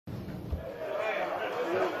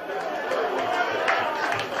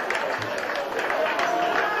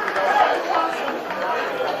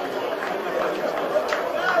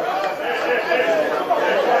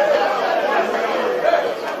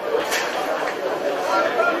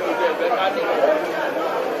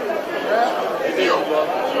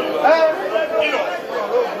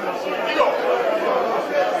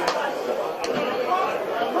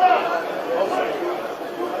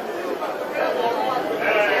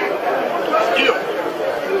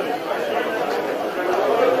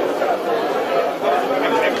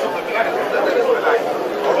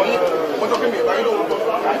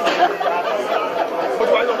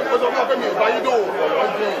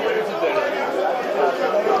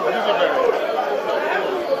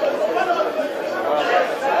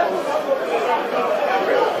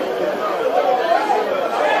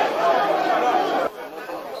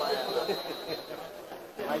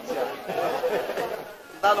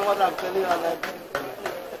That's what I'm telling you.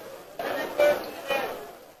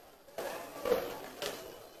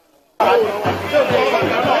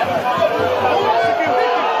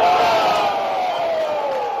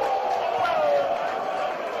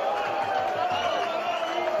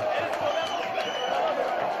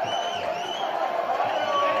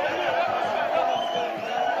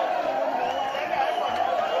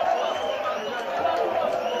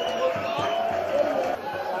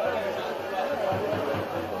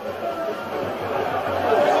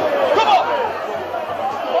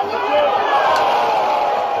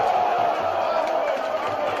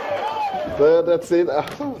 So that's it.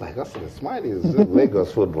 Oh my God, the smiley is a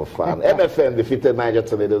Lagos football fan. MFM defeated Niger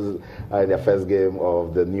Tornadoes in their first game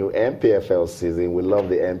of the new NPFL season. We love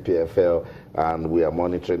the NPFL and we are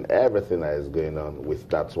monitoring everything that is going on with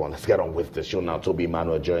that one. Let's get on with the show now. Toby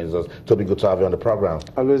Emmanuel joins us. Toby, good to have you on the program.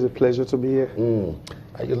 Always a pleasure to be here.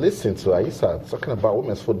 Are you listening to Aisa talking about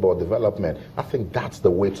women's football development? I think that's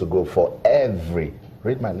the way to go for every,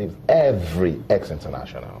 read my name, every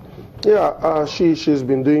ex-international. Yeah, she's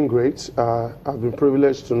been doing great. I've been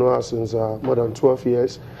privileged to know her since more than 12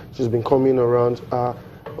 years. She's been coming around.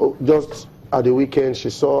 Just at the weekend, she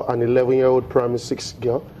saw an 11-year-old primary 6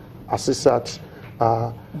 girl, Asisat,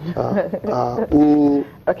 who...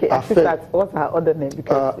 Okay, Asisat, what's her other name?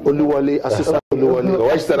 Oluwale, Asisat Oluwale.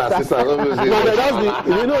 Why said Asisat?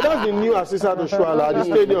 That's the new Asisat Oshuala at the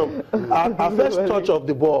stadium. Her first touch of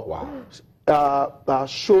the ball. Wow.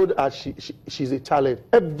 Showed that she's a talent.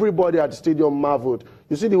 Everybody at the stadium marveled.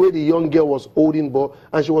 You see the way the young girl was holding ball,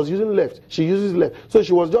 and she was using left. She uses left. So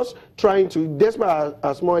she was just trying to, despite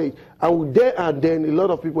her small age, and there and then a lot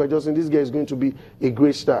of people were just saying this girl is going to be a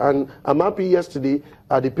great star. And I'm happy yesterday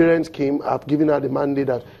the parents came up giving her the mandate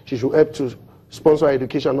that she should help to sponsor her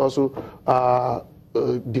education, also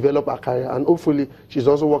develop her career, and hopefully she's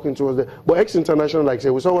also working towards that. But ex-international, like I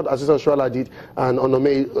said, we saw what Asisa Shrala did and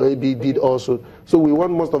Onome did also. So we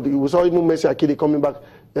want most of the, we saw even Messi Akili coming back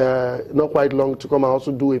not quite long to come and also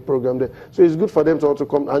do a program there. So it's good for them to also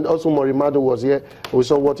come, and also Morimado was here. We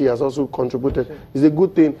saw what he has also contributed. It's a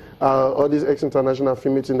good thing, all these ex-international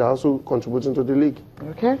females are also contributing to the league.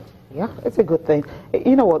 Okay. Yeah, it's a good thing.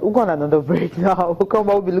 You know what, we'll go on another break now. We'll come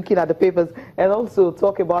back, we'll be looking at the papers and also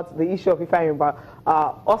talk about the issue of, if I remember,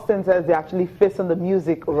 Austin says they're actually facing the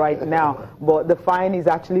music right now, but the fine is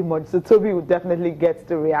actually much. So Toby will definitely get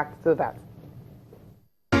to react to that.